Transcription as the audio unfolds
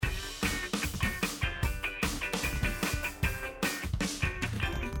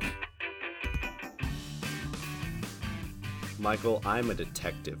Michael, I'm a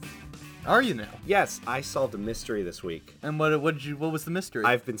detective. Are you now? Yes, I solved a mystery this week. And what was the mystery?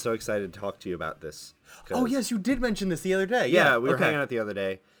 I've been so excited to talk to you about this. Oh, yes, you did mention this the other day. Yeah, we were hanging out the other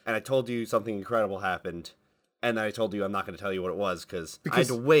day, and I told you something incredible happened. And then I told you I'm not going to tell you what it was because I had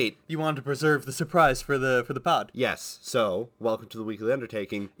to wait. You wanted to preserve the surprise for the pod. Yes, so welcome to the Weekly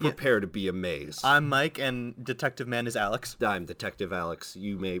Undertaking. Prepare to be amazed. I'm Mike, and Detective Man is Alex. I'm Detective Alex.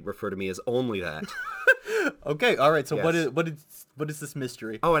 You may refer to me as only that. Okay, all right. So Yes. what is this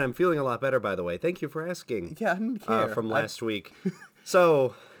mystery? Oh, and I'm feeling a lot better, by the way. Thank you for asking. Yeah, I didn't care. From last week.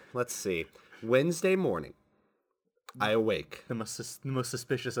 So, let's see. Wednesday morning, I awake. The most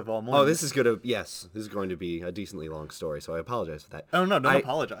suspicious of all mornings. Oh, this is going to be a decently long story, so I apologize for that. Oh, no, don't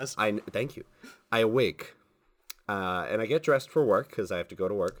apologize. Thank you. I awake, and I get dressed for work, because I have to go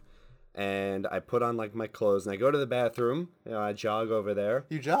to work, and I put on, my clothes, and I go to the bathroom, I jog over there.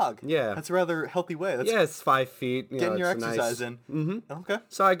 You jog? Yeah. That's a rather healthy way. That's It's 5 feet. getting your it's exercise nice. in. Mm-hmm. Okay.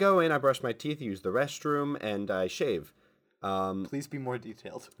 So I go in, I brush my teeth, use the restroom, and I shave. Please be more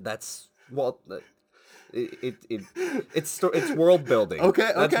detailed. That's, it's world building.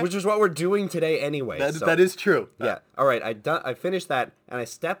 Okay. Which is what we're doing today anyway. That is true. Yeah. All right. I finished that, and I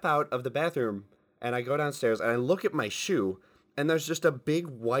step out of the bathroom, and I go downstairs, and I look at my shoe, and there's just a big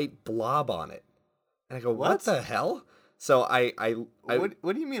white blob on it, and I go, "What the hell?" So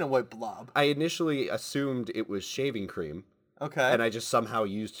What do you mean a white blob? I initially assumed it was shaving cream. Okay. And I just somehow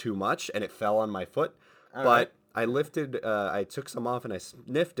used too much, and it fell on my foot. All but right. I took some off, and I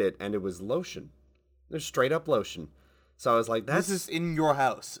sniffed it, and it was lotion. It was straight up lotion. So I was like, This is in your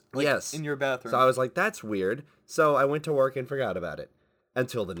house. Yes. In your bathroom. So I was like, that's weird. So I went to work and forgot about it.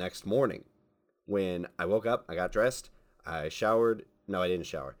 Until the next morning. When I woke up, I got dressed, I showered. No, I didn't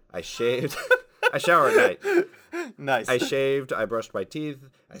shower. I shaved. I shower at night. Nice. I shaved, I brushed my teeth,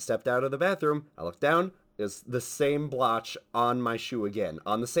 I stepped out of the bathroom, I looked down, it's the same blotch on my shoe again.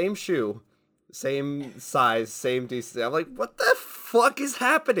 On the same shoe, same size, same decent. I'm like, what the fuck is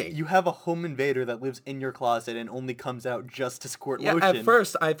happening? You have a home invader that lives in your closet and only comes out just to squirt Yeah, lotion. at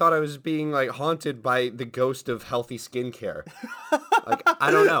first I thought I was being haunted by the ghost of healthy skincare. I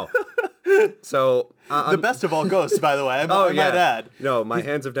don't know. So the best of all ghosts, by the way. I might add. No, my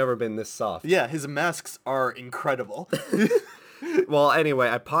hands have never been this soft. Yeah, his masks are incredible. Well, anyway,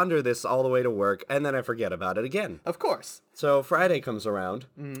 I ponder this all the way to work, and then I forget about it again. Of course. So Friday comes around,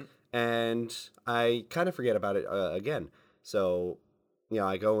 and I kind of forget about it again. So,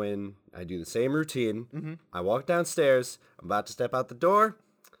 I go in, I do the same routine. I walk downstairs. I'm about to step out the door.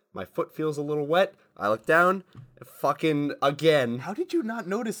 My foot feels a little wet. I look down, fucking again. How did you not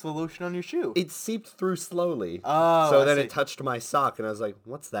notice the lotion on your shoe? It seeped through slowly. Oh, so I then see. it touched my sock, and I was like,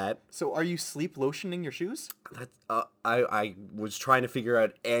 what's that? So are you sleep lotioning your shoes? I was trying to figure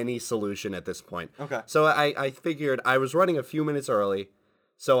out any solution at this point. Okay. So I figured I was running a few minutes early,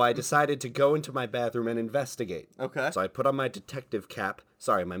 so I decided to go into my bathroom and investigate. Okay. So I put on my detective cap.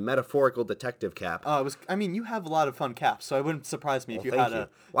 Sorry, my metaphorical detective cap. You have a lot of fun caps, so it wouldn't surprise me if you Thank had you. a...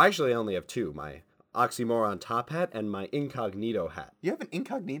 Well, actually, I only have two. My oxymoron top hat and my incognito hat. You have an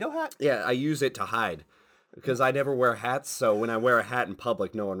incognito hat? Yeah, I use it to hide. Because I never wear hats, so when I wear a hat in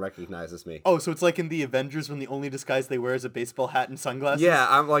public, no one recognizes me. Oh, so it's like in the Avengers when the only disguise they wear is a baseball hat and sunglasses? Yeah,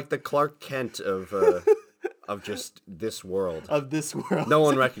 I'm like the Clark Kent of just this world. Of this world. No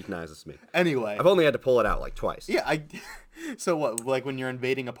one recognizes me. Anyway. I've only had to pull it out twice. Yeah, So what, like when you're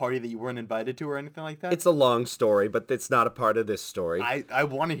invading a party that you weren't invited to or anything like that? It's a long story, but it's not a part of this story. I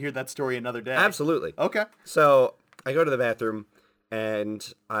want to hear that story another day. Absolutely. Okay. So I go to the bathroom,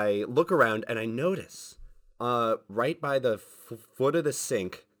 and I look around, and I notice right by the foot of the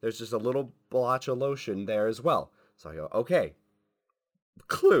sink, there's just a little blotch of lotion there as well. So I go, okay,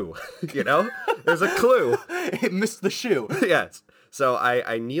 clue, There's a clue. It missed the shoe. Yes. So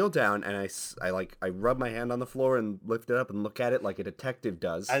I kneel down, and I rub my hand on the floor and lift it up and look at it like a detective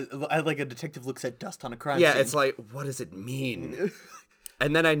does. I like a detective looks at dust on a crime Yeah, scene. it's like, what does it mean?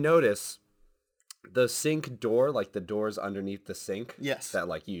 And then I notice the sink door, like the doors underneath the sink. Yes. That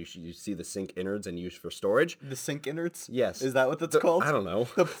you see the sink innards and used for storage. The sink innards? Yes. Is that what that's called? I don't know.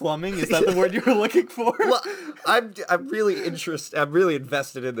 The plumbing? Is that the word you were looking for? Well, I'm really interested. I'm really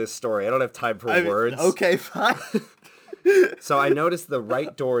invested in this story. I don't have time for words. Okay, fine. So I noticed the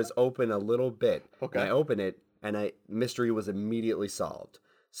right door is open a little bit. Okay. And I open it, and mystery was immediately solved.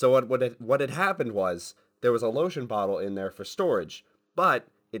 So what had happened was there was a lotion bottle in there for storage, but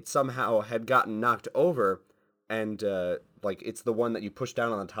it somehow had gotten knocked over, and it's the one that you push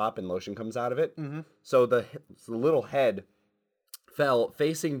down on the top and lotion comes out of it. Mm-hmm. So the little head fell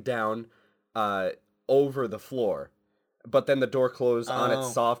facing down over the floor, but then the door closed on it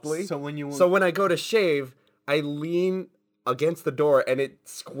softly. So when I go to shave, I lean against the door and it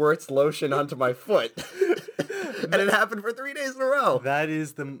squirts lotion onto my foot. And it happened for 3 days in a row. That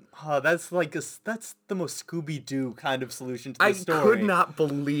is that's the most Scooby-Doo kind of solution to the I story. could not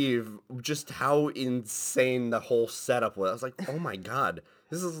believe just how insane the whole setup was. I was like, oh my god,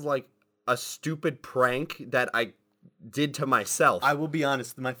 this is like a stupid prank that I did to myself. I will be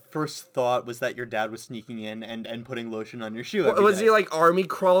honest, my first thought was that your dad was sneaking in and putting lotion on your shoe. Was he like army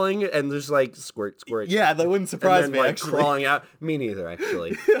crawling and just like squirt, squirt? Yeah, that wouldn't surprise and then, me, like, actually. crawling out. Me neither,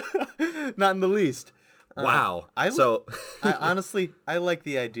 actually. Not in the least. Wow. I honestly like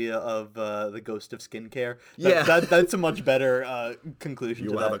the idea of the ghost of skincare. That's a much better conclusion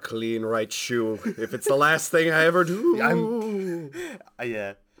to You have that. a clean right shoe. If it's the last thing I ever do.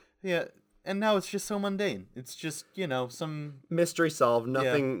 Yeah. And now it's just so mundane. It's just, some... Mystery solved.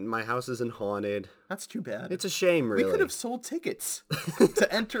 Nothing. My house isn't haunted. That's too bad. It's a shame, really. We could have sold tickets to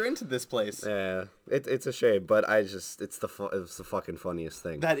enter into this place. Yeah, it's a shame, but it's the fucking funniest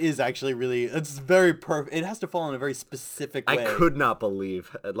thing. That is actually really... It's very perfect. It has to fall in a very specific way. I could not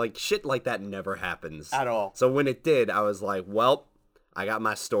believe... Like, shit like that never happens. At all. So when it did, I was like, well, I got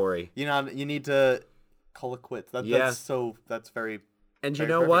my story. You need to call it quits. That's very... And you very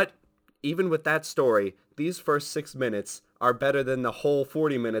know perfect. what? Even with that story, these first 6 minutes are better than the whole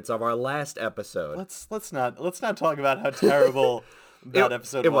 40 minutes of our last episode. Let's not talk about how terrible that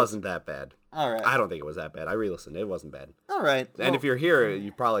episode was. It wasn't that bad. All right. I don't think it was that bad. I re-listened. It wasn't bad. All right. And if you're here,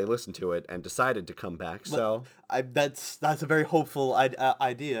 you probably listened to it and decided to come back. So that's a very hopeful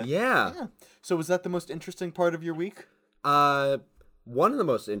idea. Yeah. So was that the most interesting part of your week? One of the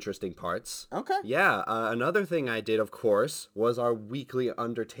most interesting parts. Okay. Yeah. Another thing I did, of course, was our weekly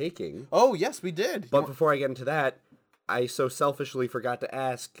undertaking. Oh, yes, we did. But before I get into that, I so selfishly forgot to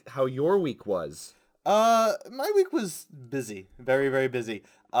ask how your week was. My week was busy. Very, very busy.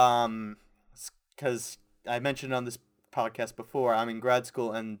 Because I mentioned on this podcast before, I'm in grad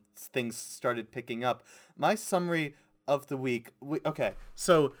school and things started picking up. My summary of the week... Okay,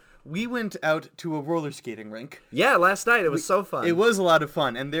 so... We went out to a roller skating rink. Yeah, last night. It was so fun. It was a lot of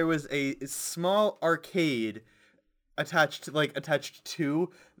fun, and there was a small arcade attached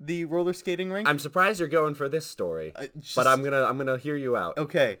to the roller skating rink. I'm surprised you're going for this story, but I'm gonna hear you out.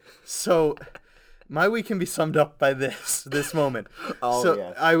 Okay, so my week can be summed up by this moment.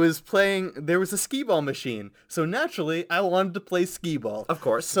 Yes. I was playing. There was a skee ball machine, so naturally I wanted to play skee ball. Of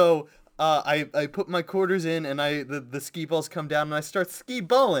course. So. I put my quarters in and the skee balls come down and I start skee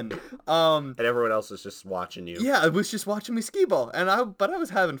balling. And everyone else is just watching you. Yeah, I was just watching me skee ball, but I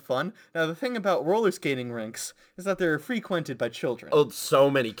was having fun. Now the thing about roller skating rinks is that they're frequented by children. Oh, so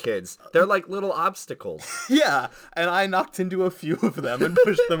many kids. They're like little obstacles. Yeah, and I knocked into a few of them and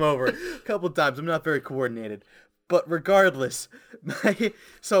pushed them over a couple of times. I'm not very coordinated. But regardless,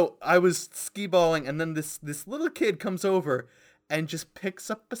 so I was skee balling and then this little kid comes over and just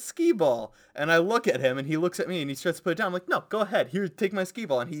picks up a skee ball. And I look at him, and he looks at me, and he starts to put it down. I'm like, no, go ahead. Here, take my skee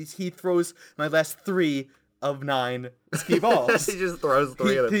ball. And he throws my last 3 of 9 skee balls. He just throws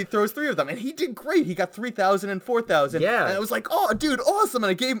 3 of them. He throws 3 of them, and he did great. He got 3,000 and 4,000. Yeah. And I was like, oh, dude, awesome.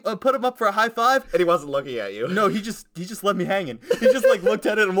 And I put him up for a high five. And he wasn't looking at you. No, he just left me hanging. He just like looked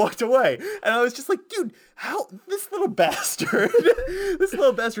at it and walked away. And I was just like, dude, how this little bastard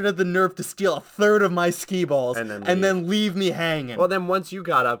had the nerve to steal a third of my skee balls and then leave me hanging. Well, then once you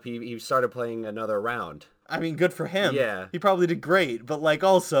got up, he started playing another round. I mean, good for him. Yeah. He probably did great, but like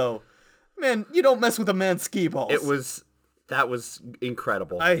also, man, you don't mess with a man's skee balls. That was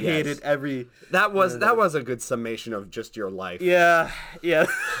incredible. I hated every. That was a good summation of just your life. Yeah. It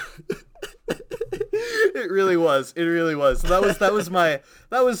really was. So that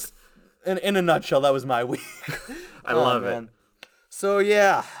was in a nutshell. That was my week. I love it. So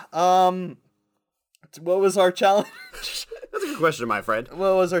yeah, what was our challenge? That's a good question, my friend.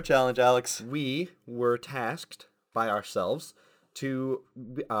 What was our challenge, Alex? We were tasked by ourselves to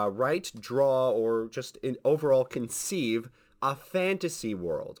write, draw, or just overall conceive a fantasy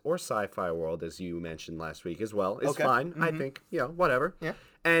world or sci-fi world, as you mentioned last week as well. It's fine, I think. Whatever. Yeah.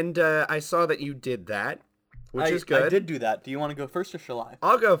 And I saw that you did that, which is good. I did do that. Do you want to go first or shall I?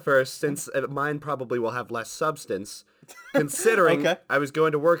 I'll go first, since mine probably will have less substance, considering Okay. I was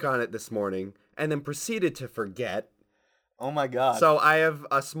going to work on it this morning and then proceeded to forget. Oh my god. So I have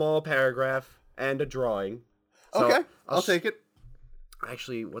a small paragraph and a drawing. So okay, I'll take it.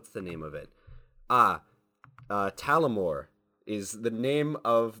 Actually, what's the name of it? Talamore is the name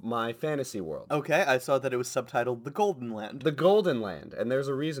of my fantasy world. Okay, I saw that it was subtitled The Golden Land. The Golden Land, and there's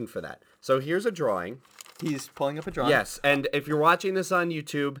a reason for that. So here's a drawing. He's pulling up a drawing. Yes, and if you're watching this on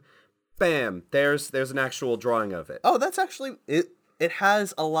YouTube, bam, there's an actual drawing of it. Oh, that's actually it. It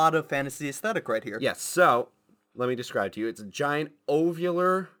has a lot of fantasy aesthetic right here. Yes, so let me describe to you. It's a giant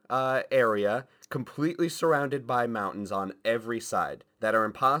ovular area completely surrounded by mountains on every side that are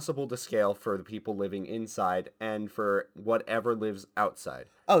impossible to scale for the people living inside and for whatever lives outside.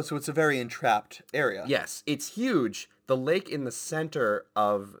 Oh, so it's a very entrapped area. Yes, it's huge. The lake in the center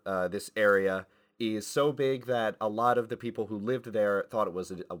of this area is so big that a lot of the people who lived there thought it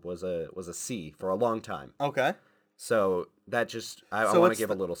was a sea for a long time. Okay. So that just I So want to what's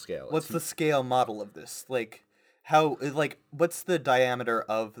give a the- little scale. What's the scale model of this? Like, how? Like, what's the diameter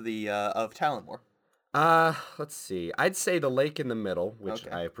of the of Talonmore? Let's see. I'd say the lake in the middle, which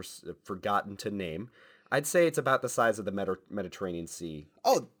Okay. I've forgotten to name. I'd say it's about the size of the Mediterranean Sea.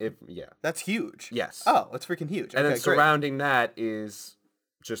 Oh, Yeah. that's huge. Yes. Oh, that's freaking huge. And Okay, then great. surrounding that is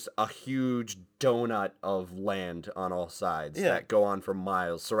just a huge donut of land on all sides Yeah. that go on for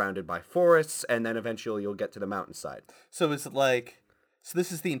miles, surrounded by forests, and then eventually you'll get to the mountainside. So is it like? So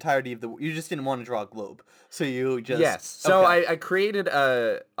this is the entirety of the. You just didn't want to draw a globe, so you just. Yes. So Okay. I created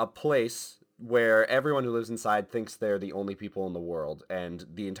a place where everyone who lives inside thinks they're the only people in the world, and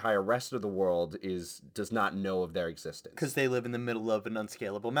the entire rest of the world does not know of their existence. Because they live in the middle of an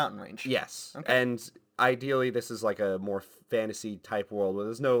unscalable mountain range. Yes. Okay. And ideally, this is like a more fantasy type world where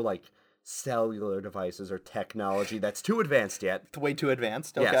there's no like cellular devices or technology that's too advanced yet. It's way too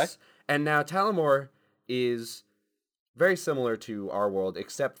advanced. Okay. Yes. And now Talamore is very similar to our world,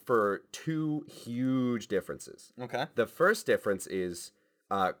 except for two huge differences. Okay. The first difference is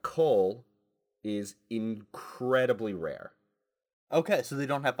coal is incredibly rare. Okay. So they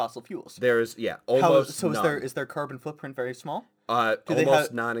don't have fossil fuels. There's almost so none. is their carbon footprint very small? Almost they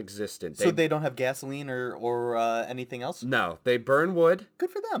have- non-existent. So they don't have gasoline or anything else? No, they burn wood.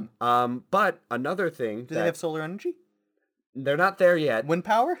 Good for them. But another thing Do they have solar energy? they're not there yet. Wind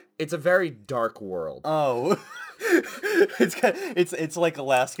power? It's a very dark world. Oh. it's like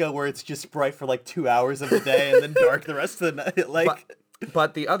Alaska where it's just bright for like 2 hours of the day and then dark the rest of the night. Like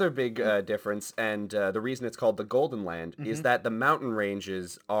But the other big difference, and the reason it's called the Golden Land, is that the mountain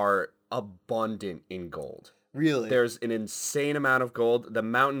ranges are abundant in gold. really? There's an insane amount of gold. The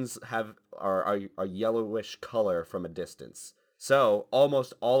mountains are a yellowish color from a distance. So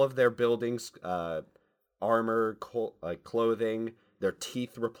almost all of their buildings, armor, clothing, their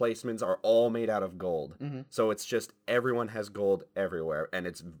teeth replacements are all made out of gold. So it's just everyone has gold everywhere, and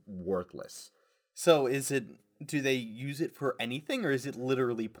it's worthless. So do they use it for anything or is it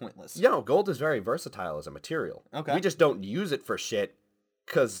literally pointless? Gold is very versatile as a material. Okay. We just don't use it for shit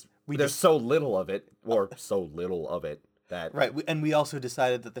because there's so little of it, that Right, and we also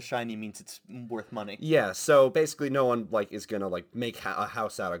decided that the shiny means it's worth money. yeah. So basically, no one is gonna make a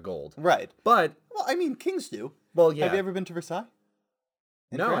house out of gold. Right. But Well, I mean, kings do. well, yeah. Have you ever been to Versailles?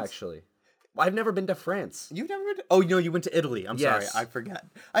 In No, France? actually, I've never been to France. You've never been to... Oh, no, you went to Italy. I'm Yes. sorry.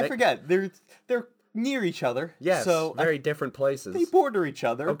 I forget. They're near each other. Yes, So very different places. they border each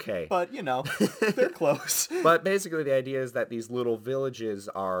other. Okay. But, they're close. But basically, the idea is that these little villages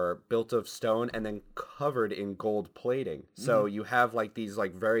are built of stone and then covered in gold plating. So you have these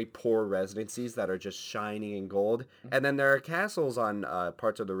very poor residencies that are just shining in gold, and then there are castles on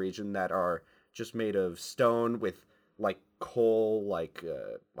parts of the region that are just made of stone with coal,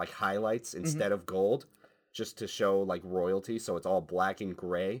 highlights instead of gold, just to show royalty. So it's all black and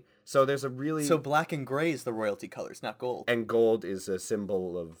gray. So there's a really So black and gray is the royalty colors, not gold. and gold is a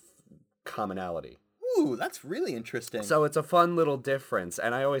symbol of commonality. Ooh, that's really interesting. So it's a fun little difference,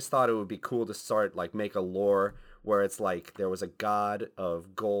 and I always thought it would be cool to start make a lore where it's there was a god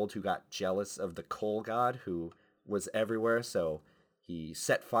of gold who got jealous of the coal god who was everywhere, so he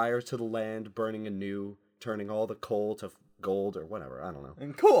set fire to the land, burning anew, turning all the coal to gold or whatever. I don't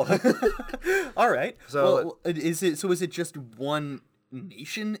know. Cool. All right. So- is it just one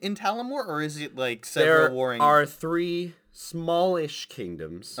nation in Talamore, or is it There several warring? are 3 smallish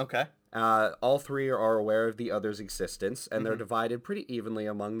kingdoms. Okay. All 3 are aware of the other's existence, and they're divided pretty evenly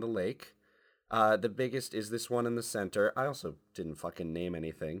among the lake. The biggest is this one in the center. I also didn't fucking name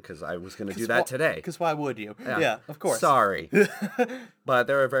anything because I was going to do that today. Because why would you? Yeah, of course. Sorry. But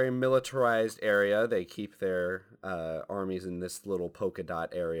they're a very militarized area. They keep their armies in this little polka dot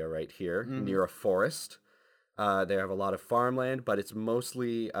area right here near a forest. They have a lot of farmland, but it's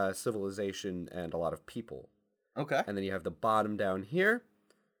mostly civilization and a lot of people. Okay. And then you have the bottom down here.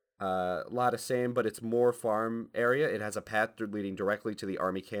 A lot of same, but it's more farm area. It has a path leading directly to the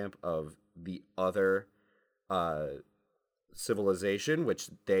army camp of the other civilization, which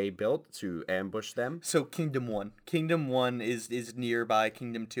they built to ambush them. So Kingdom 1. Kingdom 1 is nearby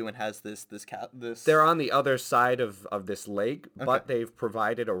Kingdom 2 and has this. They're on the other side of this lake, but they've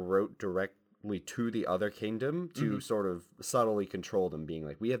provided a to the other kingdom to sort of subtly control them, being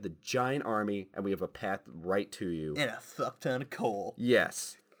like, we have the giant army and we have a path right to you. And a fuck ton of coal.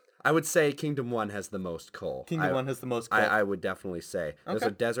 Yes. I would say Kingdom 1 has the most coal. Kingdom 1 has the most coal. I would definitely say. There's a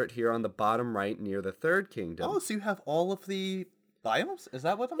desert here on the bottom right near the third kingdom. Oh, so you have all of the biomes? Is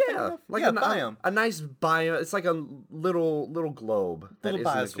that what I'm thinking of? Like biome. a nice biome. It's like a little globe. Little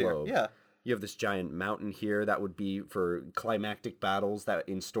isn't a biosphere, globe. yeah. You have this giant mountain here that would be for climactic battles that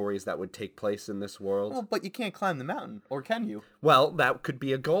in stories that would take place in this world. Well, but you can't climb the mountain, or can you? Well, that could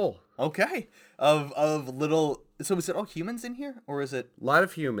be a goal. Okay. Of little... So is it all humans in here, or is it... A lot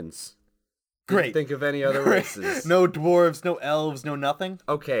of humans. Great. Think of any other races. No dwarves, no elves, no nothing?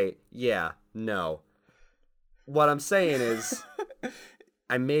 Okay, yeah, no. What I'm saying is,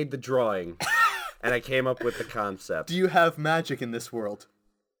 I made the drawing, and I came up with the concept. Do you have magic in this world?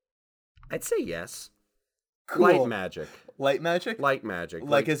 I'd say yes. Cool. Light magic. Light magic? Light magic.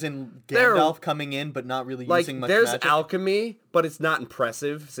 Like as in Gandalf coming in, but not really using much there's magic? alchemy, but it's not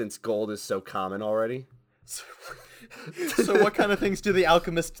impressive since gold is so common already. So what kind of things do the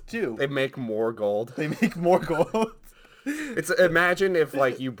alchemists do? They make more gold. They make more gold. Imagine if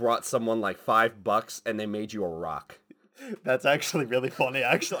like you brought someone like $5 and they made you a rock. That's actually really funny.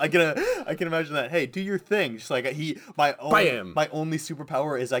 Actually, I can imagine that. Hey, do your thing. Just like my only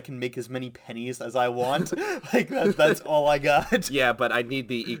superpower is I can make as many pennies as I want. Like that's all I got. Yeah, but I need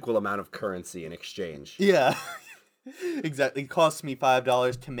the equal amount of currency in exchange. Yeah, exactly. It costs me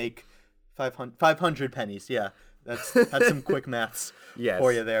 $5 to make 500 pennies. Yeah, that's some quick maths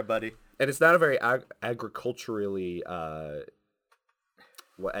for you there, buddy. And it's not a very agriculturally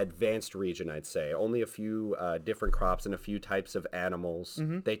advanced region, I'd say. Only a few different crops and a few types of animals.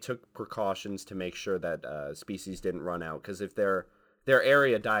 They took precautions to make sure that species didn't run out, because if their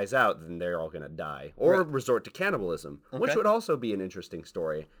area dies out, then they're all going to die. Or resort to cannibalism, which would also be an interesting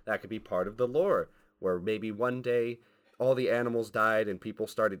story. That could be part of the lore, where maybe one day all the animals died and people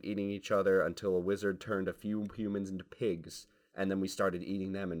started eating each other until a wizard turned a few humans into pigs, and then we started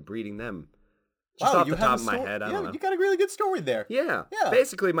eating them and breeding them. Just off the top of my head, I don't know. You got a really good story there. Yeah.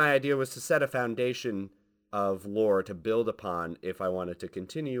 Basically, my idea was to set a foundation of lore to build upon if I wanted to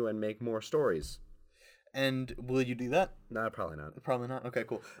continue and make more stories. And will you do that? No, probably not. Probably not? Okay,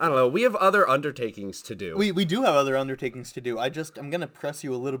 cool. I don't know. We have other undertakings to do. We do have other undertakings to do. I'm going to press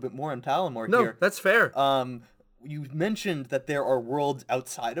you a little bit more on Talamore here. No, that's fair. You mentioned that there are worlds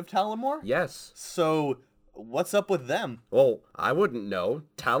outside of Talamore? Yes. So, what's up with them? Well, I wouldn't know.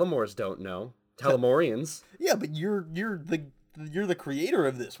 Talamores don't know. Talamorians. Yeah, but you're the creator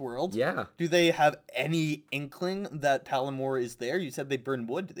of this world. Yeah. Do they have any inkling that Talamore is there? You said they burn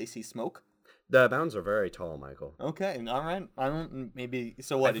wood. Do they see smoke? The mountains are very tall, Michael. Okay, all right. I don't maybe.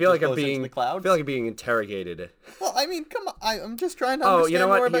 So what? I feel like I'm being. The clouds? I feel like I'm being interrogated. Well, I mean, come on. I'm just trying to understand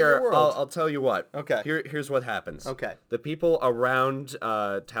more about your world. I'll tell you what. Okay. Here's what happens. Okay. The people around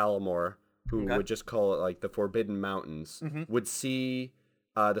Talamore, who would just call it like the Forbidden Mountains, would see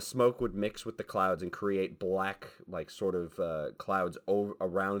the smoke would mix with the clouds and create black, like sort of clouds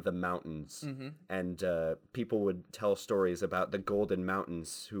around the mountains. And people would tell stories about the Golden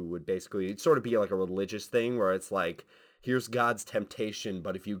Mountains, who would basically sort of be like a religious thing where it's like, here's God's temptation,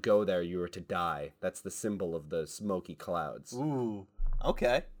 but if you go there, you are to die. That's the symbol of the smoky clouds. Ooh,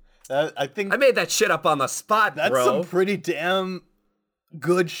 okay. I think I made that shit up on the spot, that's bro. some pretty damn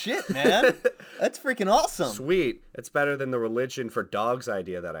good shit, man. That's freaking awesome. Sweet. It's better than the religion for dogs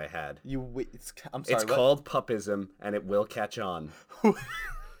idea that I had. I'm sorry. It's called pupism, and it will catch on.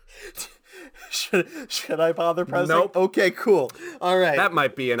 Should I bother pressing? Nope. Okay, cool. All right. That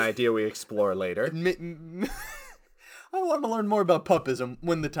might be an idea we explore later. I want to learn more about pupism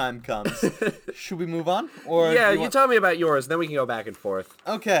when the time comes. Should we move on? Or yeah, you tell me about yours, then we can go back and forth.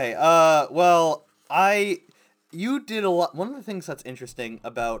 Okay. Well, you did a lot. One of the things that's interesting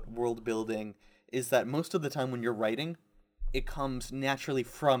about world building is that most of the time when you're writing, it comes naturally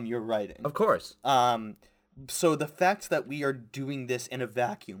from your writing. Of course. So the fact that we are doing this in a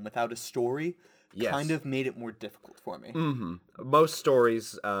vacuum without a story kind of made it more difficult for me. Most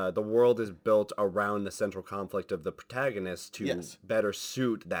stories, the world is built around the central conflict of the protagonist to better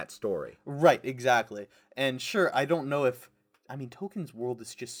suit that story. Right, exactly. And sure, I don't know if... I mean, Tolkien's world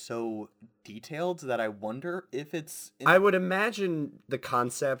is just so detailed that I wonder if it's... I would imagine the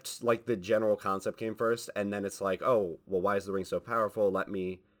concept, like the general concept came first, and then it's like, oh, well, why is the ring so powerful? Let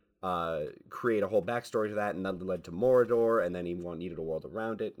me create a whole backstory to that, and that led to Mordor, and then he needed a world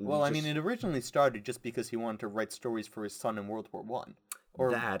around it. Well, I mean, it originally started just because he wanted to write stories for his son in World War I.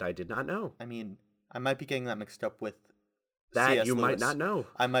 That I did not know. I mean, I might be getting that mixed up with That C.S. you might Lewis. not know.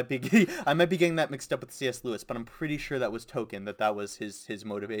 I might be getting that mixed up with C.S. Lewis, but I'm pretty sure that was Tolkien. That was his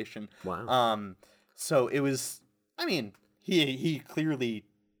motivation. Wow. So it was. I mean, he clearly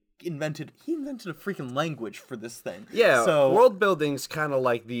invented a freaking language for this thing. Yeah, So world building's kind of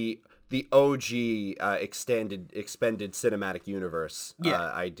like the OG expanded cinematic universe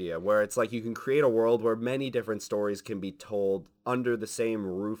idea, where it's like you can create a world where many different stories can be told under the same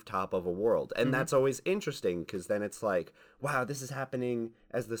rooftop of a world. And that's always interesting, because then it's like, wow, this is happening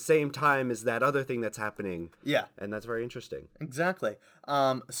at the same time as that other thing that's happening. yeah, And that's very interesting. exactly.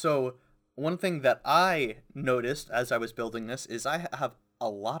 So one thing that I noticed as I was building this is I have a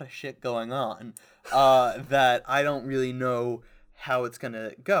lot of shit going on that I don't really know how it's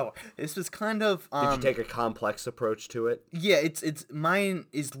gonna go. This was kind of Did you take a complex approach to it? yeah, it's mine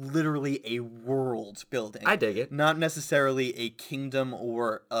is literally a world building. I dig it. Not necessarily a kingdom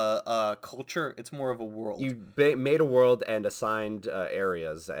or a culture. It's more of a world. You made a world and assigned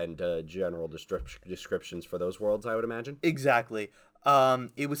areas and general descriptions for those worlds, I would imagine. Exactly.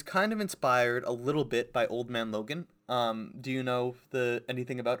 It was kind of inspired a little bit by Old Man Logan. Do you know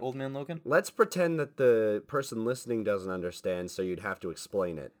anything about Old Man Logan? Let's pretend that the person listening doesn't understand, so you'd have to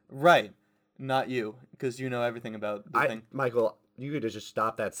explain it. Right. Not you, because you know everything about the thing. Michael, you could just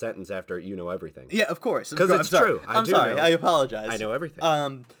stop that sentence after you know everything. Yeah, of course. Because it's true. I'm sorry. Know. I apologize. I know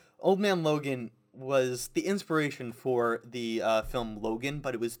everything. Old Man Logan was the inspiration for the film Logan,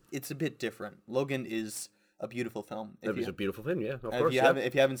 but it's a bit different. Logan is a beautiful film. It was a beautiful film, yeah. Of course.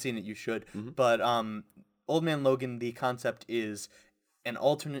 If you haven't seen it, you should. But Old Man Logan, the concept is an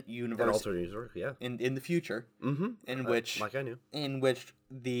alternate universe. Yeah. In the future, in which like I knew, in which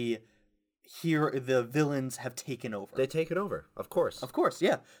the villains have taken over. They take it over, of course. Of course,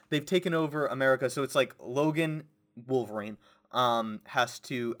 yeah, they've taken over America. So it's like Logan, Wolverine, has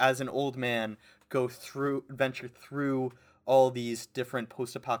to, as an old man, venture through all these different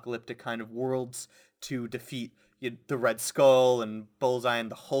post-apocalyptic kind of worlds to defeat the Red Skull and Bullseye and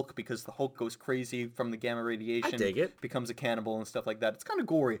the Hulk, because the Hulk goes crazy from the gamma radiation. I dig it. Becomes a cannibal and stuff like that. It's kind of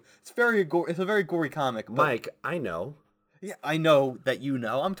gory. It's a very gory comic. But, Mike, I know. Yeah, I know that you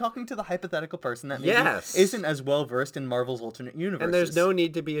know. I'm talking to the hypothetical person that maybe isn't as well versed in Marvel's alternate universes. And there's no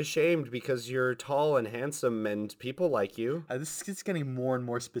need to be ashamed, because you're tall and handsome and people like you. This is getting more and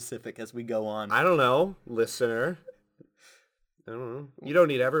more specific as we go on. I don't know, listener. I don't know. You don't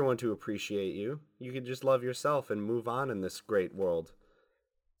need everyone to appreciate you. You can just love yourself and move on in this great world.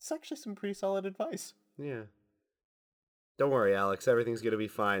 It's actually some pretty solid advice. Yeah. Don't worry, Alex. Everything's going to be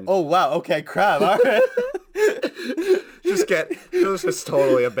fine. Oh, wow. Okay, crap. All right. just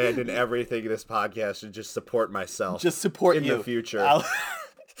totally abandon everything in this podcast and just support myself. Just support in the future.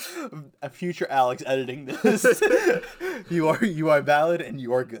 A future Alex editing this. You are valid and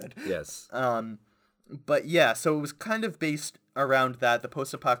you are good. Yes. But yeah, so it was kind of based around that, the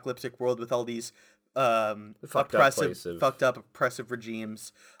post-apocalyptic world with all these fucked up, oppressive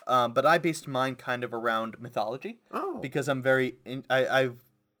regimes. But I based mine kind of around mythology. Oh. Because I'm very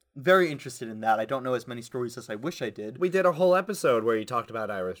interested in that. I don't know as many stories as I wish I did. We did a whole episode where you talked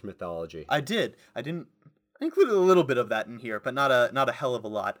about Irish mythology. I did. I included a little bit of that in here, but not a hell of a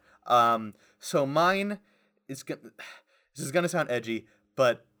lot. So mine is this is gonna sound edgy,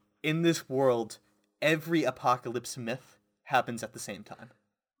 but in this world, every apocalypse myth happens at the same time.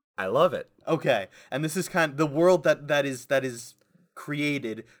 I love it. Okay, and this is kind of the world that is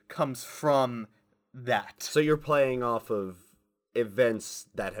created comes from that. So you're playing off of events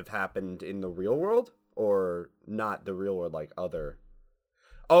that have happened in the real world, or not the real world, like other.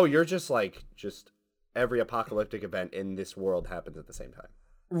 Oh, you're just every apocalyptic event in this world happens at the same time.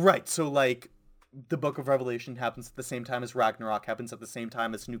 Right. So like the Book of Revelation happens at the same time as Ragnarok, happens at the same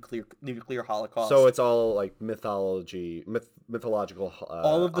time as nuclear holocaust. So it's all like mythological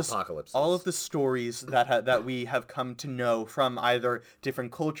apocalypses. All of the stories that we have come to know from either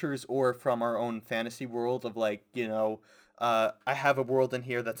different cultures or from our own fantasy world of I have a world in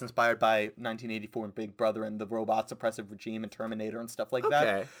here that's inspired by 1984 and Big Brother and the robots' oppressive regime and Terminator and stuff like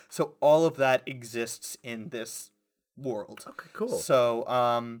that. So all of that exists in this world. Okay, cool.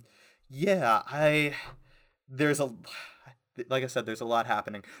 So, yeah, there's a lot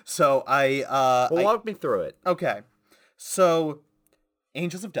happening. So walk me through it. Okay. So,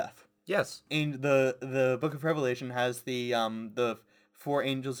 Angels of Death. Yes. And the Book of Revelation has the four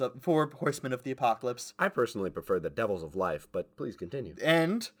horsemen of the apocalypse. I personally prefer the devils of life, but please continue.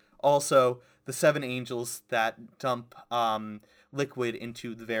 And also the seven angels that dump liquid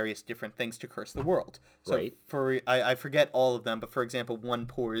into the various different things to curse the world. So Right. I forget all of them, but for example, one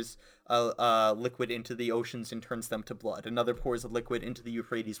pours liquid into the oceans and turns them to blood. Another pours a liquid into the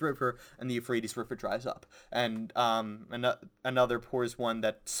Euphrates River, and the Euphrates River dries up. And another pours one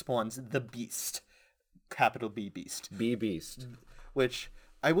that spawns the beast, capital B beast. Be beast. Which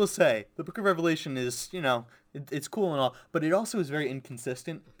I will say, the Book of Revelation is, it's cool and all, but it also is very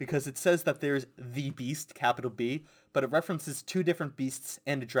inconsistent because it says that there's the beast, capital B, but it references two different beasts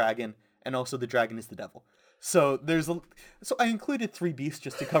and a dragon, and also the dragon is the devil. So so I included three beasts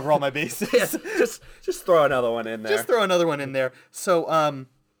just to cover all my bases. Yeah, just throw another one in there. Just throw another one in there. So,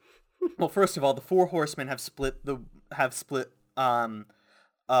 well, first of all, the four horsemen have split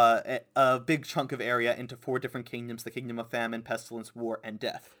a big chunk of area into four different kingdoms: the kingdom of famine, pestilence, war, and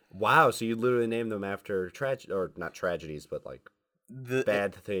death. Wow, so you literally named them after not tragedies, but like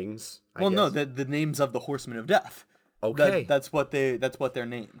bad things. I guess. No, the names of the horsemen of death. Okay, That's what they're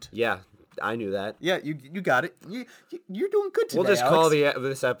named. yeah, I knew that. Yeah, you got it. You're doing good today. We'll just Alex. call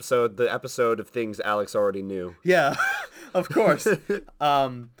this episode the episode of things Alex already knew. Yeah, of course.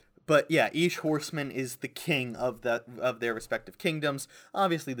 But yeah, each horseman is the king of their respective kingdoms.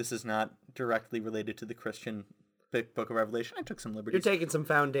 Obviously, this is not directly related to the Christian Book of Revelation. I took some liberties. You're taking some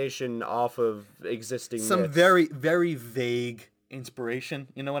foundation off of existing some myths. very, very vague inspiration.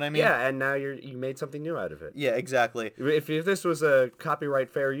 You know what I mean? Yeah, and now you made something new out of it. Yeah, exactly. If this was a copyright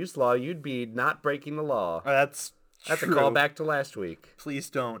fair use law, you'd be not breaking the law. That's That's true. a callback to last week. Please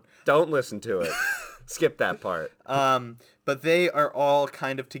don't. Don't listen to it. Skip that part. But they are all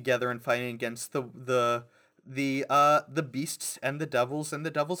kind of together and fighting against the beasts and the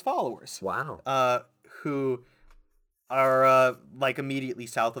devil's followers. Wow. Who are like immediately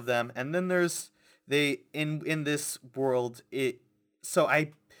south of them, and then there's in this world so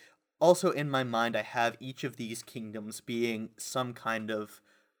I also in my mind I have each of these kingdoms being some kind of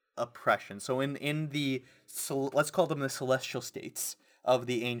oppression. So in the let's call them the celestial states of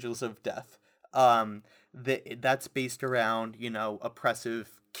the angels of death. That's based around,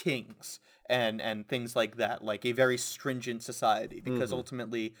 oppressive kings and things like that, like a very stringent society, because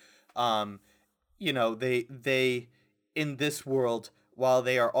ultimately, they in this world, while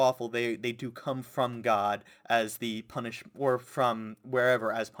they are awful, they do come from God as the or from wherever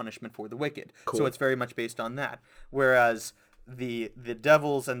as punishment for the wicked. Cool. So it's very much based on that. Whereas the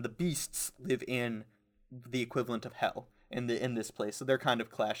devils and the beasts live in the equivalent of hell in this place. So they're kind of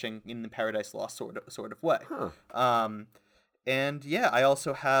clashing in the Paradise Lost sort of way. Huh. And yeah, I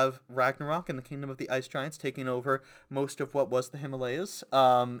also have Ragnarok and the Kingdom of the Ice Giants taking over most of what was the Himalayas,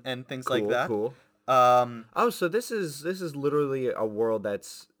 and things like that. Cool. So this is literally a world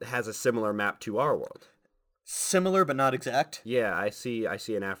has a similar map to our world. Similar but not exact. Yeah, I see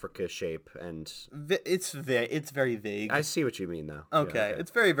an Africa shape, and It's very vague. I see what you mean though. Okay, Yeah,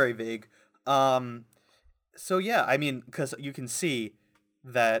 it's very, very vague. So yeah, I mean, because you can see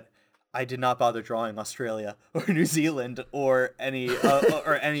that I did not bother drawing Australia or New Zealand or any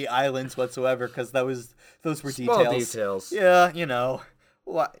any islands whatsoever, because those were Small details. details. Yeah,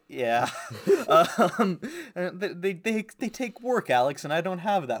 What? Yeah. They take work, Alex, and I don't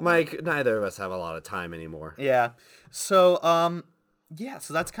have that. Mike, neither of us have a lot of time anymore. Yeah. So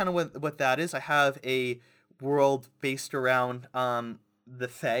so that's kind of what that is. I have a world based around the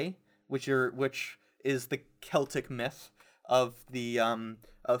Fae, which is the Celtic myth of the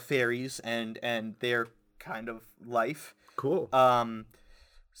of fairies and their kind of life. Cool.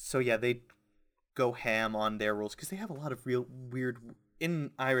 So yeah, they go ham on their rules because they have a lot of real weird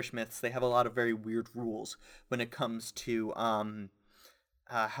in Irish myths. They have a lot of very weird rules when it comes to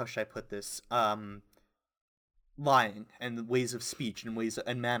how should I put this? Lying and ways of speech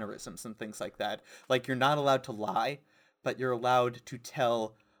and mannerisms and things like that. Like, you're not allowed to lie, but you're allowed to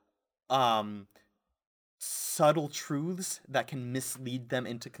tell subtle truths that can mislead them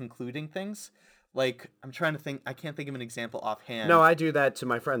into concluding things. Like, I'm trying to think. I can't think of an example offhand. No, I do that to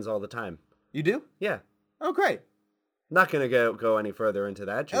my friends all the time. You do? Yeah. Oh, great. Not gonna go any further into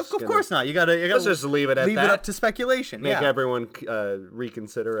that. Of course not. You gotta Let's just leave it at that. Leave it up to speculation. Make yeah. everyone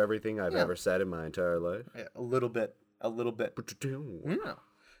reconsider everything I've ever said in my entire life. Yeah, a little bit. Yeah. Yeah.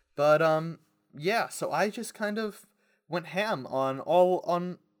 But yeah. So I just kind of went ham on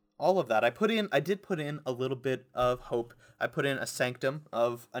all of that. I did put in a little bit of hope. I put in a sanctum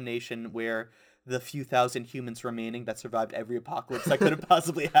of a nation where the few thousand humans remaining that survived every apocalypse that could have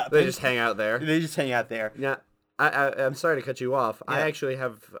possibly happened. They just hang out there. Yeah. I'm sorry to cut you off. Yeah. I actually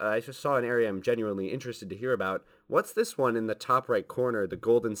I just saw an area I'm genuinely interested to hear about. What's this one in the top right corner, the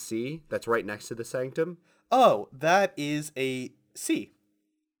Golden Sea, that's right next to the Sanctum? Oh, that is a sea.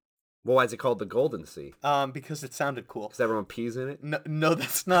 Well, why is it called the Golden Sea? Because it sounded cool. Because everyone pees in it? No,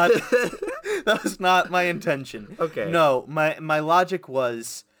 that's not. That was not my intention. Okay. No, my logic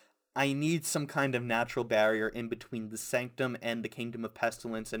was, I need some kind of natural barrier in between the Sanctum and the Kingdom of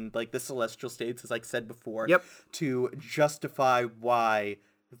Pestilence and like the Celestial States, as I said before. Yep. To justify why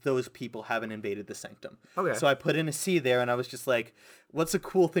those people haven't invaded the Sanctum. Okay. So I put in a sea there, and I was just like, what's a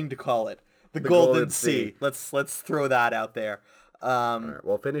cool thing to call it? The Golden Sea. Let's throw that out there. All right.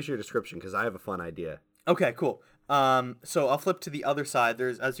 Well, finish your description because I have a fun idea. Okay, cool. So I'll flip to the other side.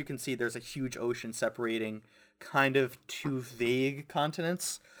 There's, as you can see, there's a huge ocean separating kind of two vague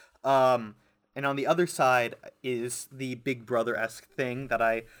continents. And on the other side is the Big Brother-esque thing that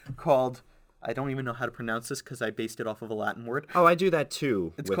I called, I don't even know how to pronounce this because I based it off of a Latin word. Oh, I do that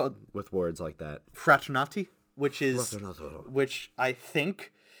too. It's called with words like that. Fraternati, which I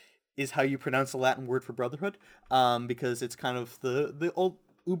think is how you pronounce the Latin word for brotherhood, because it's kind of the old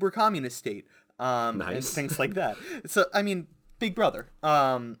uber communist state, and things like that. So, I mean, Big Brother.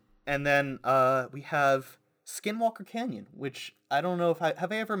 And then we have Skinwalker Canyon, which I don't know if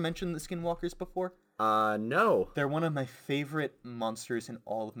have I ever mentioned the Skinwalkers before? No. They're one of my favorite monsters in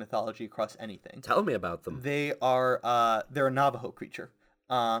all of mythology across anything. Tell me about them. They are they're a Navajo creature,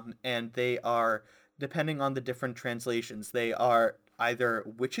 and they are, depending on the different translations, they are either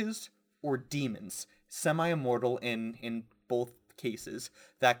witches or demons, semi-immortal in both cases,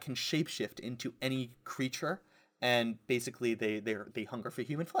 that can shapeshift into any creature, and basically they hunger for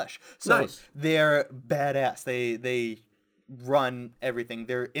human flesh. So Nice. They're badass. They run everything.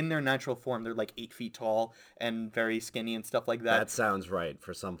 They're in their natural form. They're like 8 feet tall and very skinny and stuff like that. That sounds right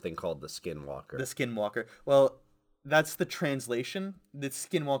for something called the Skinwalker. The Skinwalker. Well, that's the translation. The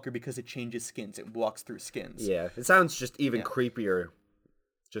Skinwalker, because it changes skins. It walks through skins. Yeah, it sounds just even creepier,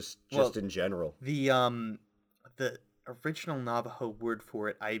 just in general. The original Navajo word for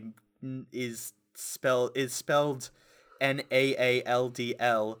it is spelled Naaldlooshii.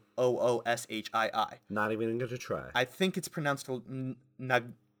 Not even going to try. I think it's pronounced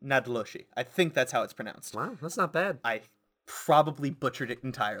Nadloshi. I think that's how it's pronounced. Wow, that's not bad. I probably butchered it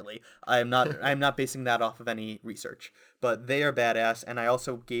entirely. I'm not basing that off of any research, but they are badass. And I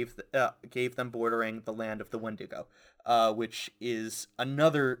also gave them bordering the land of the Wendigo, which is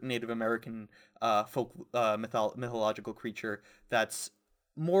another Native American folk mythological creature that's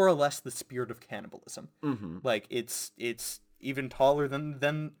more or less the spirit of cannibalism. Mm-hmm. Like it's even taller than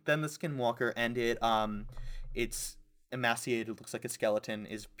the Skinwalker, and it's emaciated, looks like a skeleton,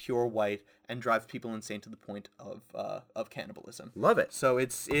 is pure white, and drives people insane to the point of cannibalism. Love it. So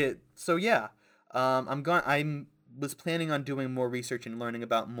So yeah, I was planning on doing more research and learning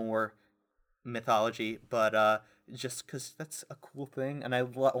about more mythology, but just because that's a cool thing, and I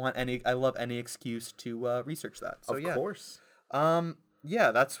love any excuse to research that. So of course.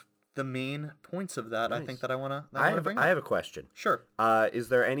 Yeah, that's the main points of that. Nice. I think that I want to bring up. I have a question. Sure. Is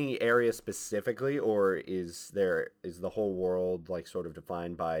there any area specifically, or is the whole world like sort of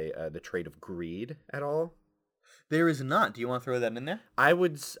defined by the trait of greed at all? There is not. Do you want to throw that in there?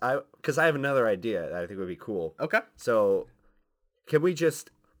 Because I have another idea that I think would be cool. Okay. So, can we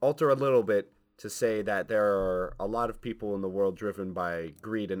just alter a little bit to say that there are a lot of people in the world driven by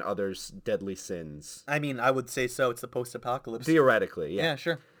greed and others deadly sins? I mean, I would say so. It's the post-apocalypse. Theoretically, yeah. Yeah,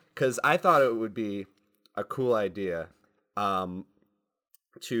 sure. Because I thought it would be a cool idea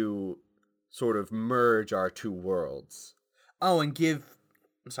to sort of merge our two worlds. Oh, and I'm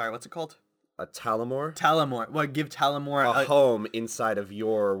sorry, what's it called? A Talamor? Talamor. Well, give Talamor A home inside of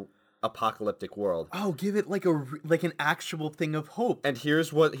your apocalyptic world. Oh, give it like an actual thing of hope. And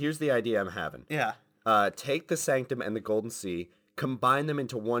here's the idea I'm having. Yeah. Take the Sanctum and the Golden Sea, combine them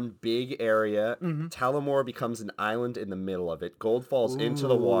into one big area. Mm-hmm. Talamor becomes an island in the middle of it. Gold falls into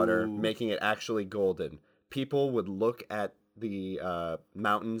the water, making it actually golden. People would look at the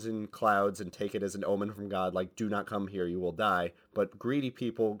mountains and clouds and take it as an omen from God, like, do not come here, you will die. But greedy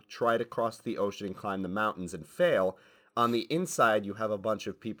people try to cross the ocean and climb the mountains and fail. On the inside, you have a bunch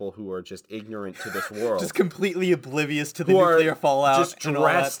of people who are just ignorant to this world. Just completely oblivious to the nuclear fallout. Just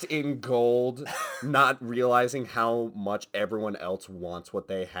dressed in gold, not realizing how much everyone else wants what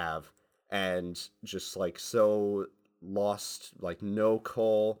they have. And just, like, so lost, like, no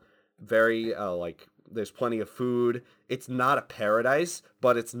coal, very, like, there's plenty of food. It's not a paradise,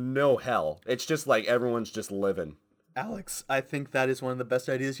 but it's no hell. It's just, like, everyone's just living. Alex, I think that is one of the best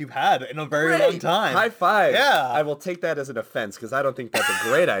ideas you've had in a very long time. High five. Yeah. I will take that as an offense because I don't think that's a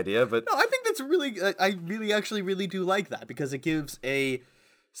great idea, but... No, I think that's really... I really do like that because it gives a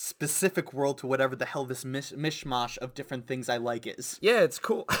specific world to whatever the hell this mishmash of different things I like is. Yeah, it's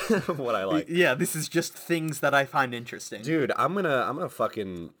cool. What I like. Yeah, this is just things that I find interesting. Dude, I'm gonna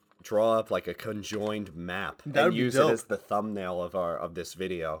fucking draw up like a conjoined map That and would be use dope. it as the thumbnail of this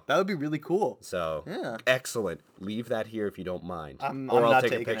video. That would be really cool. So Yeah. excellent. Leave that here if you don't mind, I'm or I'll not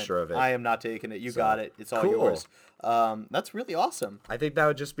take a taking picture of it. I am not taking it. You got it. It's all cool. yours. That's really awesome. I think that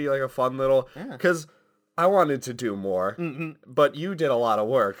would just be like a fun little, because I wanted to do more, but you did a lot of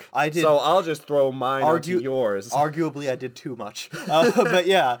work. I did. So I'll just throw mine onto yours. Arguably, I did too much. But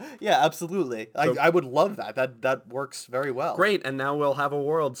yeah, absolutely. I would love that. That works very well. Great, and now we'll have a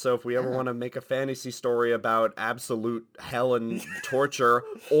world, so if we ever want to make a fantasy story about absolute hell and torture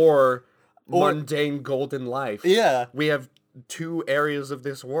or mundane golden life, Yeah. we have 2 areas of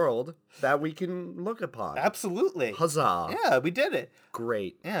this world that we can look upon. Absolutely. Huzzah. Yeah, we did it.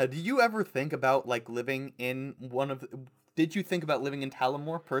 Great. Yeah. Do you ever think about like living in Did you think about living in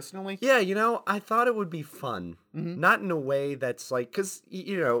Talamore personally? Yeah, I thought it would be fun. Not in a way that's like, because,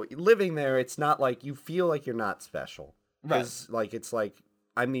 living there, it's not like you feel like you're not special. Because, like, it's like,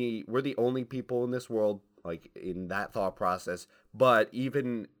 we're the only people in this world, like, in that thought process. But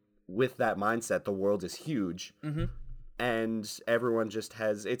even with that mindset, the world is huge. And everyone just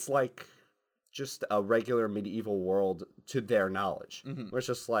it's like just a regular medieval world to their knowledge. Where it's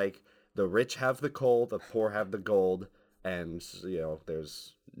just like the rich have the coal, the poor have the gold, and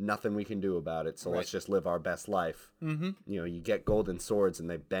there's nothing we can do about it. So let's just live our best life. You get golden swords and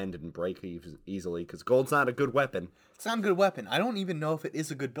they bend and break easily because gold's not a good weapon. It's not a good weapon. I don't even know if it is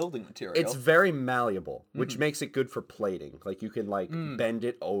a good building material. It's very malleable, which makes it good for plating. Like you can bend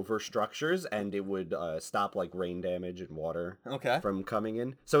it over structures and it would stop like rain damage and water from coming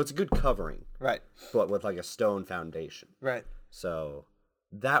in. So it's a good covering. Right. But with like a stone foundation. Right. So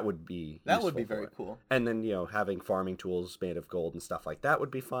that would be very cool. And then, having farming tools made of gold and stuff like that would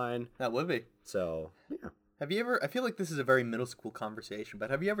be fine. That would be. So, yeah. Have you ever, I feel like this is a very middle school conversation, but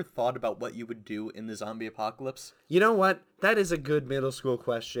have you ever thought about what you would do in the zombie apocalypse? You know what? That is a good middle school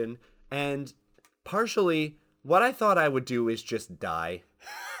question. And partially, what I thought I would do is just die.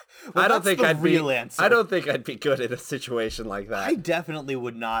 Well, I don't think I'd be answer. I don't think I'd be good in a situation like that. I definitely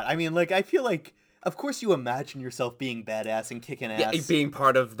would not. I mean, like, I feel like, of course you imagine yourself being badass and kicking ass. Yeah, being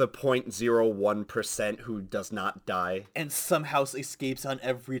part of the 0.01% who does not die. And somehow escapes on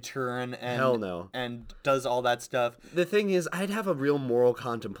every turn and Hell no. And does all that stuff. The thing is, I'd have a real moral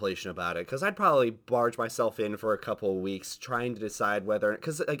contemplation about it, because I'd probably barge myself in for a couple of weeks trying to decide whether,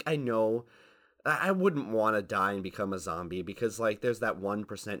 because like I know I wouldn't want to die and become a zombie, because like there's that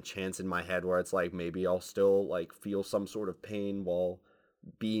 1% chance in my head where it's like maybe I'll still like feel some sort of pain while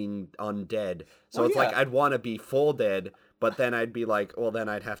being undead. So it's like I'd want to be full dead, but then I'd be like, well, then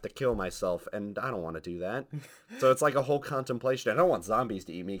I'd have to kill myself, and I don't want to do that. So it's like a whole contemplation. I don't want zombies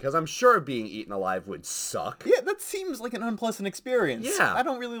to eat me, because I'm sure being eaten alive would suck. Yeah, that seems like an unpleasant experience. Yeah. I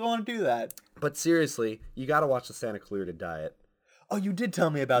don't really want to do that. But seriously, you gotta watch the Santa Clarita Diet. Oh, you did tell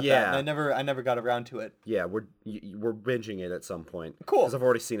me about that, and I never got around to it. Yeah, we're binging it at some point. Cool. Because I've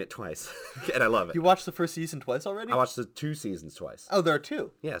already seen it twice, and I love it. You watched the first season twice already? I watched the 2 seasons twice. Oh, there are 2?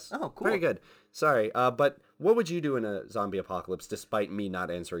 Yes. Oh, cool. Very good. Sorry, but what would you do in a zombie apocalypse, despite me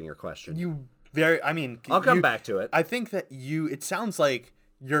not answering your question? I'll come back to it. I think that it sounds like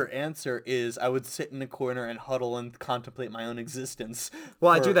your answer is I would sit in a corner and huddle and contemplate my own existence.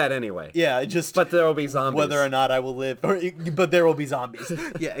 Well, I do that anyway. Yeah, But there will be zombies. Whether or not I will live, but there will be zombies.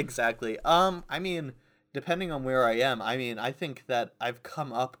 Yeah, exactly. Depending on where I am, I think that I've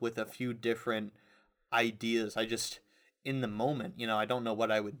come up with a few different ideas. In the moment, I don't know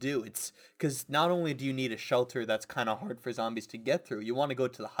what I would do. It's because not only do you need a shelter that's kind of hard for zombies to get through, you want to go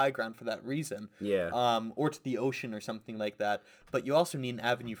to the high ground for that reason. Yeah. Or to the ocean or something like that. But you also need an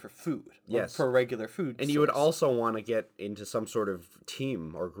avenue for food. Yes. For regular food. And you would also want to get into some sort of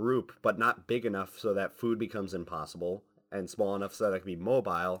team or group, but not big enough so that food becomes impossible, and small enough so that it can be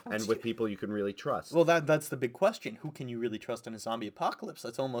mobile, and with people you can really trust. Well, that's the big question. Who can you really trust in a zombie apocalypse?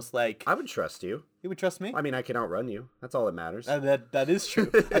 That's almost like... I would trust you. You would trust me? I mean, I can outrun you. That's all that matters. That is true.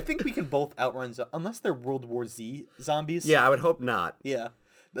 I think we can both outrun... Unless they're World War Z zombies. Yeah, I would hope not. Yeah.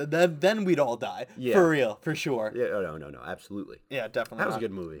 Then we'd all die. Yeah. For real. For sure. Yeah, no, absolutely. Yeah, definitely. That was a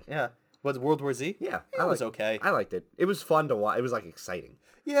good movie. Yeah. Was it World War Z? Yeah. It was okay. I liked it. It was fun to watch. It was, like, exciting.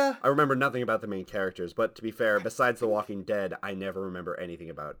 Yeah. I remember nothing about the main characters, but to be fair, besides The Walking Dead, I never remember anything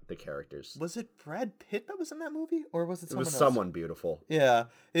about the characters. Was it Brad Pitt that was in that movie? Or was it someone else? It was someone beautiful. Yeah.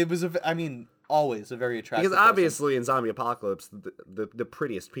 It was, always a very attractive Because obviously in Zombie Apocalypse, the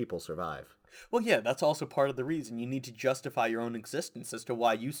prettiest people survive. Well, yeah, that's also part of the reason. You need to justify your own existence as to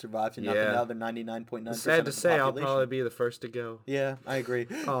why you survived and not the other 99.9% Sad to say, I'll population. probably be the first to go. Yeah, I agree.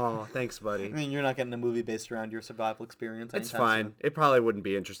 Oh, thanks, buddy. You're not getting a movie based around your survival experience. It's fine. Soon. It probably wouldn't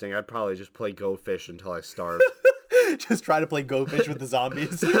be interesting. I'd probably just play Go Fish until I starve. Just try to play Go Fish with the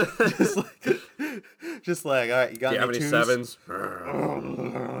zombies. just like, all right, you got Do you have any any twos? sevens?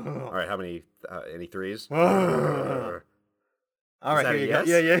 All right, how many? Any threes? All right, that here a you yes?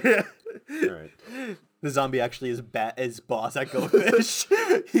 go. Yeah. All right. The zombie actually is boss at Go Fish.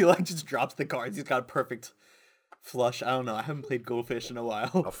 He like just drops the cards. He's got a perfect flush. I don't know. I haven't played Go Fish in a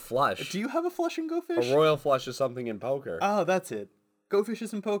while. A flush. Do you have a flush in Go Fish? A royal flush is something in poker. Oh, that's it. Go Fish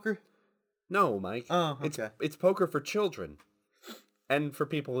is in poker? No, Mike. Oh, okay. It's poker for children. And for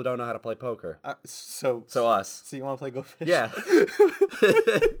people who don't know how to play poker. So us. So you want to play Go Fish? Yeah.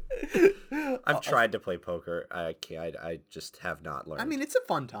 I've tried to play poker. I can't. I just have not learned. I mean, it's a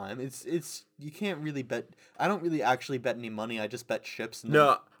fun time. It's you can't really bet. I don't really actually bet any money. I just bet chips. And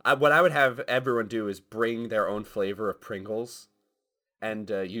no. What I would have everyone do is bring their own flavor of Pringles, and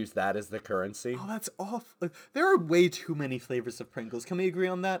use that as the currency. Oh, that's off. Like, there are way too many flavors of Pringles. Can we agree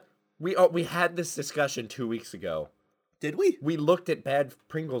on that? We had this discussion 2 weeks ago. Did we? We looked at bad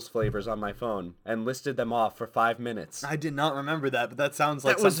Pringles flavors on my phone and listed them off for 5 minutes. I did not remember that, but that sounds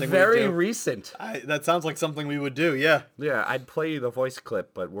like That was something very we do. recent. That sounds like something we would do. Yeah. Yeah, I'd play you the voice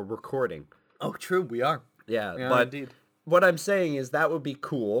clip, but we're recording. Oh, true. We are. Yeah, Yeah, but indeed. what I'm saying is that would be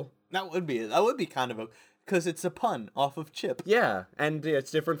cool. That would be kind of a, because it's a pun off of chip. Yeah, and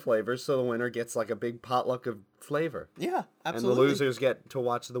it's different flavors, so the winner gets like a big potluck of flavor. Yeah, And absolutely. the losers get to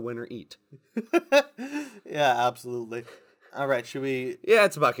watch the winner eat. Yeah, absolutely. All right, should we? Yeah,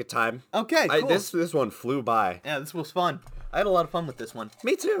 it's bucket time. Okay, cool. This one flew by. Yeah, this was fun. I had a lot of fun with this one.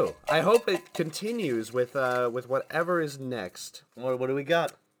 Me too. I hope it continues with whatever is next. What do we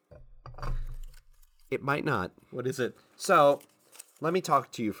got? It might not. What is it? So, let me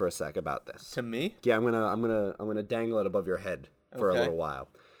talk to you for a sec about this. To me? Yeah, I'm gonna dangle it above your head for a Okay. little while.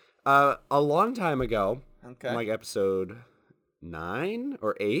 A long time ago, Okay. like episode 9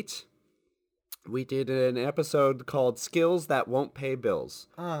 or 8, we did an episode called "Skills That Won't Pay Bills,"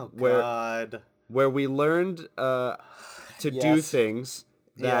 Oh where- God. where we learned to do Yes. things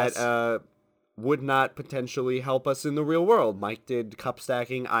that Yes. would not potentially help us in the real world. Mike did cup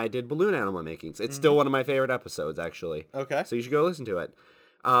stacking. I did balloon animal makings. It's still one of my favorite episodes, actually. Okay. So you should go listen to it.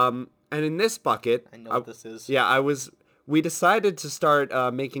 And in this bucket, I know what this is. yeah, we decided to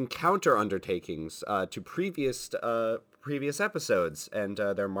start making counter undertakings to previous episodes, and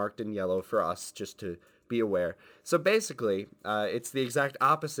they're marked in yellow for us just to be aware. So basically, it's the exact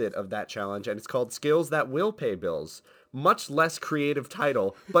opposite of that challenge, and it's called Skills That Will Pay Bills. Much less creative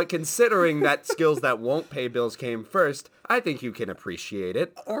title, but considering that Skills That Won't Pay Bills came first, I think you can appreciate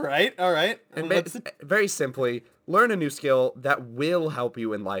it. All right. And What's very simply, learn a new skill that will help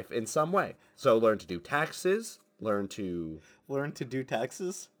you in life in some way. So learn to do taxes, learn to, Learn to do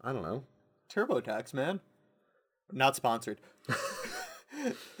taxes? I don't know. TurboTax, man. Not sponsored.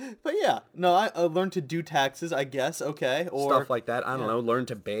 But yeah, no, I learned to do taxes, I guess. Okay, or Stuff like that. I don't know. Learn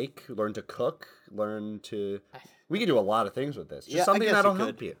to bake, learn to cook, learn to... We can do a lot of things with this. Just Yeah, I something guess that'll you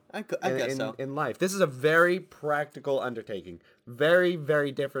help could. you. I guess so. In life. This is a very practical undertaking. Very,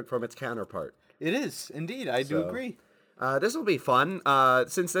 very different from its counterpart. It is indeed. I do So, agree. This will be fun.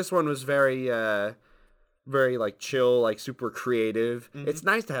 Since this one was very, very like chill, like super creative. It's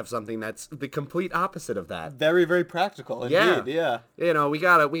nice to have something that's the complete opposite of that. Very, very practical. Indeed. Yeah. You know,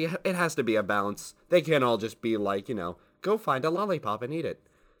 it has to be a balance. They can't all just be like, go find a lollipop and eat it.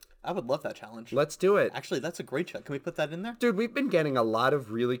 I would love that challenge. Let's do it. Actually, that's a great check. Can we put that in there? Dude, we've been getting a lot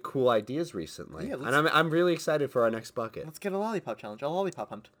of really cool ideas recently. Yeah, and I'm really excited for our next bucket. Let's get a lollipop challenge. A lollipop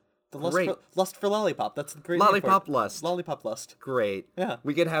hunt. The Great. lust for lollipop. That's the great name for it. Lollipop lust. Lollipop lust. Great. Yeah.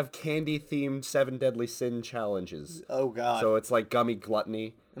 We could have candy-themed 7 Deadly Sin challenges. Oh God. So it's like gummy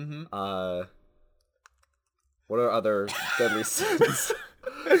gluttony. Mm-hmm. What are other deadly sins?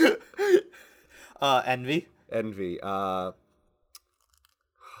 Envy. Envy.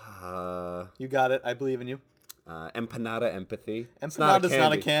 You got it. I believe in you. Empanada empathy. Empanada's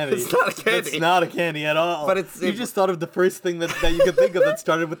not a candy. It's not a candy. It's not a candy at all. But it's- You just thought of the first thing that you could think of that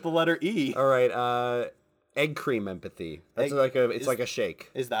started with the letter E. All right. Egg cream empathy. That's Egg- like a shake.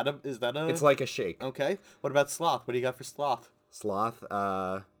 Is that a? It's like a shake. Okay. What about sloth? What do you got for sloth? Sloth.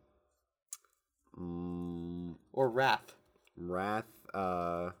 Or wrath? Wrath.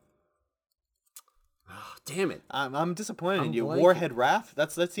 Oh, damn it. I'm disappointed in I'm you. blanking. Warhead wrath?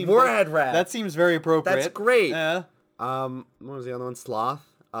 That seems Warhead wrath. That seems very appropriate. That's great. Yeah. What was the other one? Sloth.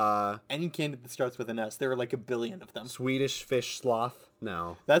 Any candy that starts with an S. There are like a billion of them. Swedish fish sloth.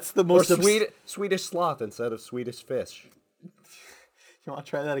 No. That's the Or most. Swedish sloth instead of Swedish fish. You want to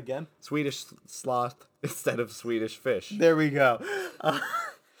try that again? Swedish sloth instead of Swedish fish. There we go.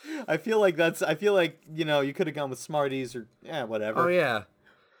 I feel like you could have gone with Smarties or whatever. Oh yeah.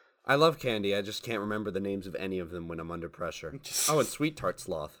 I love candy. I just can't remember the names of any of them when I'm under pressure. Oh, and Sweet Tart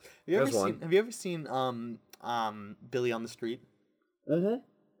Sloth. There's one. Have you ever seen Billy on the Street? Mm-hmm.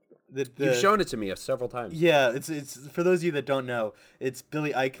 You've shown it to me several times. Yeah, it's for those of you that don't know, it's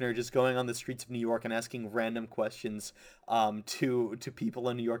Billy Eichner just going on the streets of New York and asking random questions to people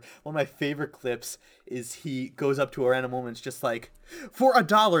in New York. One of my favorite clips is he goes up to a random woman, it's just like, for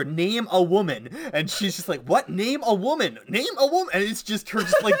 $1, name a woman, and she's just like, what? Name a woman, and it's just her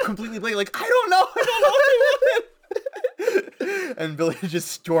just like completely blank, like I don't know. And Billy just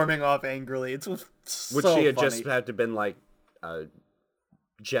storming off angrily. It's so Which she had funny. just had to been like.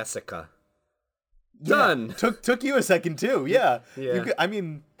 Jessica. Yeah, Done. Took you a second too. Yeah. Yeah. I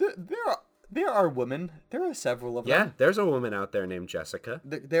mean, there are women. There are several of them. Yeah, there's a woman out there named Jessica.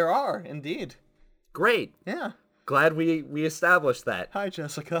 There are indeed. Great. Yeah. Glad we established that. Hi,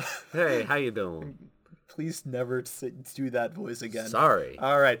 Jessica. Hey, how you doing? Please never do that voice again. Sorry.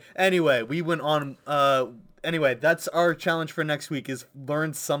 All right. Anyway, we went on. Anyway, that's our challenge for next week: is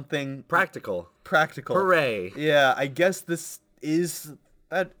learn something Practical. Yeah. Hooray. I guess that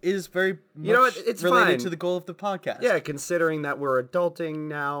is very much You know what? It's related fine. to the goal of the podcast. Yeah, considering that we're adulting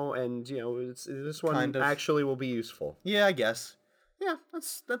now, and this one Kind of. actually will be useful. Yeah, I guess. Yeah,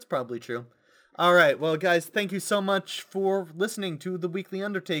 that's probably true. All right, well, guys, thank you so much for listening to the Weekly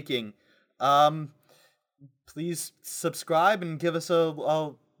Undertaking. Please subscribe and give us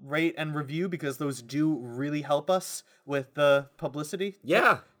a rate and review because those do really help us with the publicity.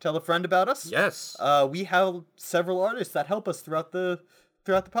 Yeah. Tell a friend about us. Yes. We have several artists that help us throughout the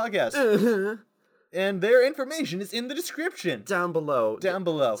podcast. And their information is in the description. Down below.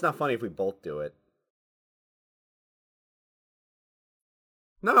 It's not funny if we both do it.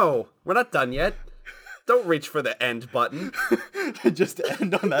 No, we're not done yet. Don't reach for the end button. Just to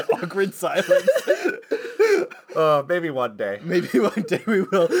end on that awkward silence. Maybe one day. Maybe one day we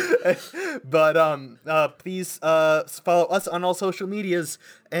will. But please follow us on all social medias.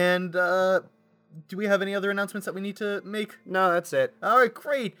 And do we have any other announcements that we need to make? No, that's it. All right,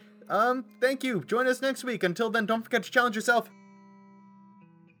 great. Thank you. Join us next week. Until then, don't forget to challenge yourself.